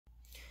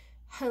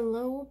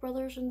Hello,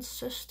 brothers and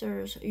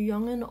sisters,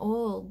 young and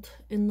old,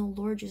 in the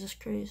Lord Jesus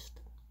Christ.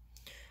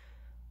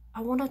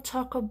 I want to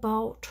talk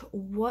about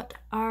what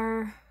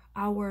are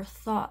our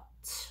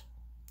thoughts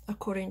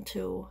according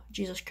to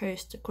Jesus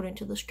Christ, according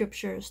to the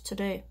scriptures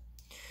today.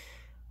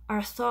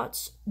 Our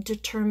thoughts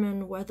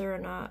determine whether or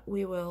not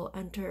we will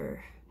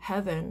enter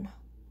heaven.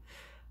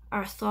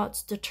 Our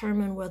thoughts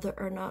determine whether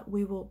or not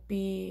we will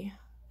be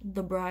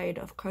the bride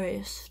of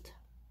Christ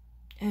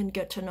and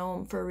get to know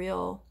him for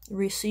real,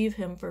 receive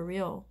him for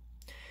real,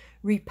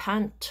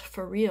 repent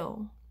for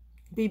real,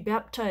 be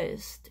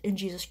baptized in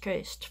Jesus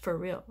Christ for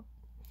real.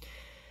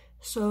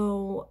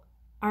 So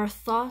our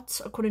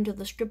thoughts, according to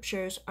the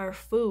scriptures, are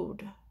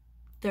food.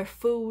 They're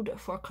food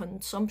for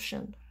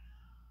consumption.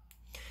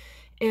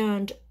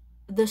 And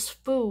this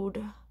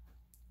food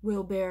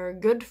will bear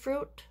good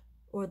fruit,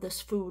 or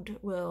this food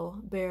will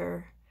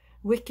bear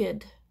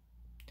wicked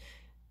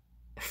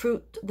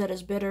fruit that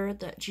is bitter,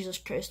 that Jesus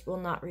Christ will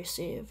not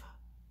receive.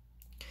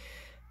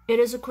 It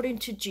is according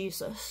to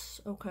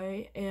Jesus,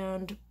 okay?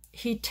 And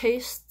he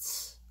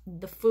tastes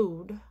the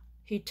food,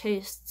 he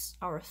tastes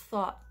our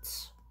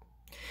thoughts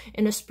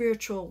in a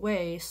spiritual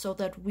way so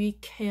that we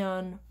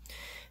can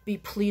be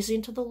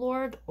pleasing to the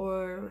Lord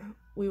or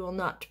we will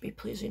not be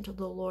pleasing to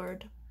the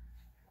Lord.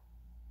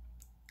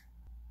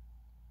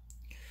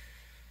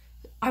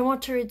 I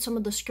want to read some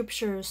of the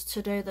scriptures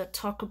today that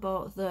talk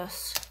about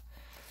this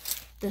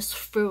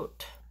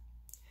fruit.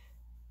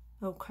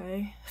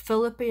 Okay,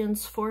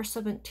 Philippians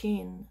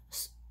 4:17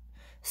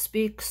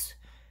 speaks,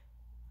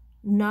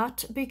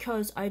 not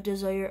because I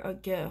desire a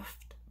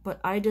gift,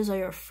 but I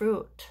desire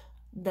fruit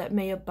that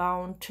may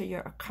abound to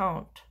your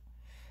account,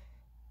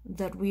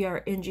 that we are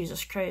in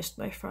Jesus Christ,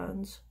 my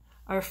friends.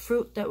 Our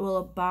fruit that will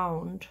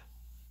abound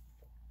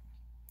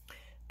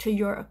to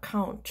your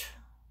account.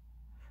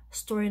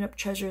 Storing up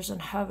treasures in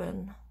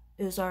heaven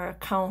is our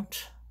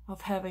account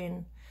of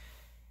having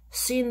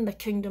seen the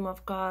kingdom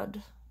of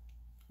God,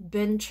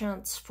 been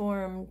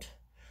transformed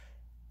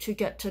to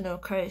get to know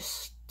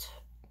Christ.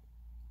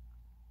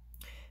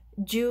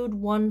 Jude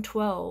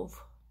 1:12,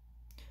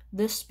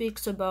 this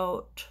speaks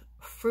about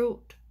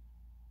fruit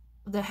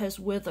that has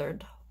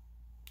withered,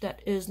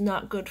 that is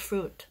not good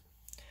fruit.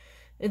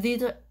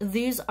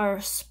 These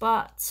are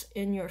spots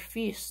in your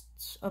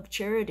feasts of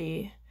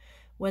charity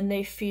when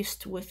they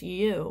feast with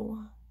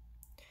you.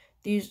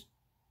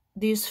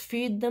 These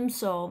feed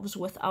themselves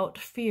without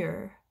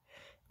fear.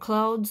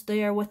 Clouds,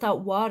 they are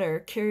without water,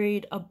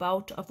 carried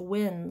about of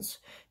winds.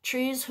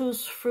 Trees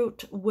whose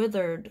fruit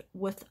withered,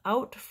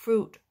 without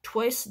fruit,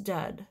 twice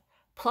dead,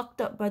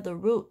 plucked up by the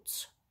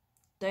roots.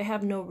 They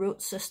have no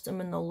root system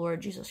in the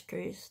Lord Jesus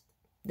Christ.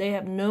 They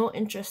have no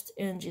interest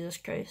in Jesus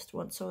Christ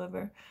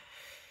whatsoever.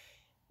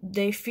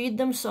 They feed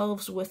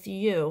themselves with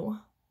you,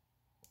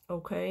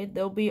 okay?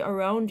 They'll be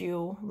around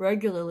you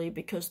regularly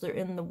because they're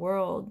in the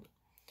world.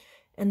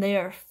 And they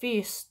are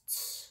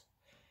feasts,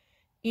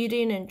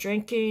 eating and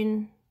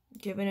drinking,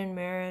 giving in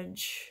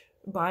marriage,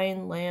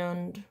 buying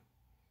land,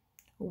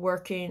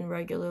 working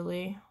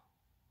regularly.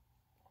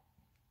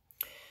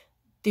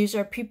 These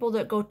are people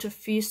that go to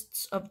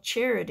feasts of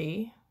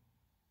charity,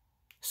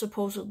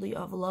 supposedly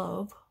of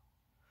love.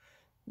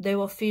 They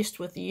will feast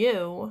with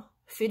you,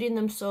 feeding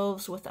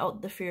themselves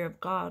without the fear of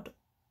God.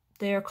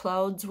 They are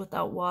clouds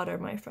without water,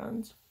 my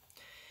friends.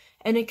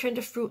 Any kind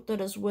of fruit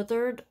that is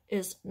withered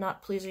is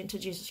not pleasing to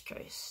Jesus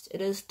Christ. It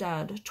is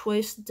dead,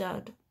 twice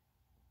dead.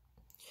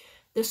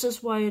 This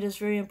is why it is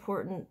very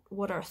important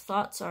what our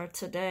thoughts are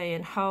today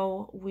and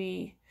how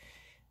we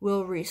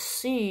will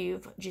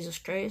receive Jesus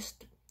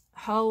Christ,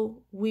 how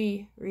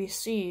we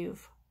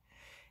receive,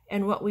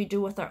 and what we do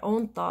with our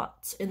own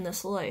thoughts in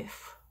this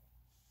life.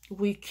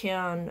 We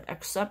can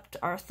accept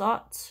our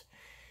thoughts,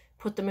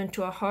 put them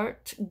into our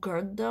heart,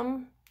 guard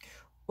them,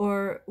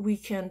 or we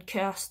can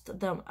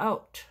cast them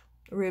out,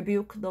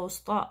 rebuke those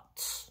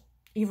thoughts,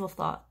 evil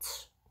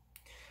thoughts,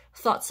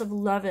 thoughts of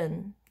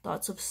leaven,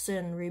 thoughts of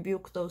sin,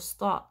 rebuke those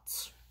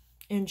thoughts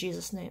in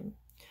Jesus' name.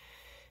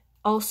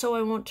 Also,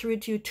 I want to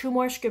read to you two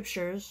more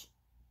scriptures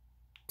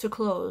to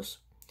close.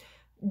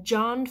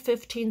 John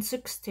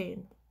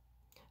 15:16.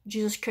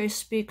 Jesus Christ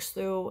speaks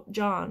through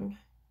John.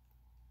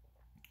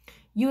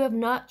 You have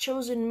not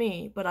chosen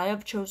me, but I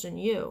have chosen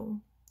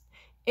you,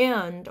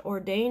 and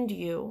ordained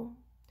you,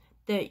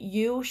 that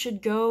you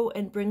should go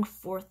and bring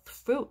forth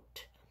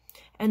fruit,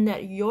 and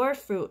that your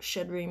fruit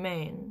should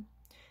remain,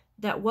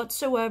 that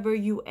whatsoever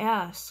you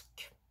ask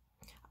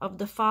of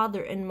the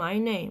Father in my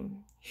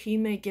name, he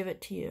may give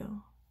it to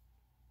you.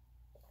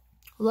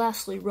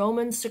 Lastly,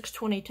 Romans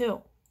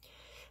 6:22.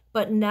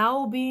 But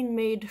now being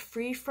made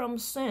free from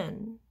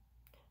sin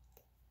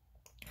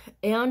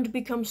and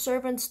become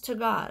servants to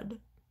God,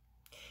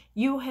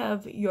 you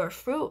have your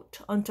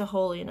fruit unto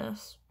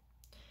holiness,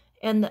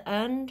 and the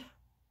end,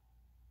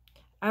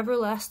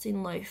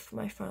 everlasting life,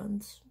 my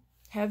friends.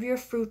 Have your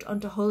fruit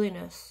unto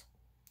holiness.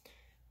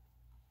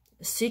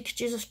 Seek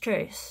Jesus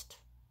Christ.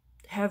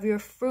 Have your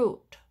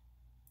fruit,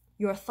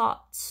 your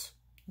thoughts,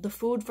 the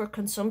food for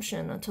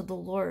consumption unto the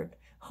Lord.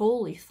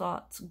 Holy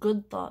thoughts,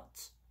 good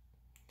thoughts.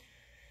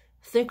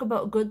 Think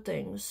about good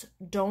things.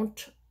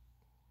 Don't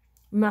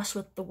mess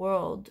with the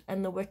world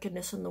and the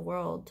wickedness in the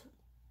world,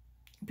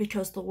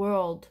 because the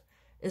world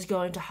is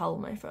going to hell,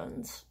 my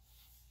friends.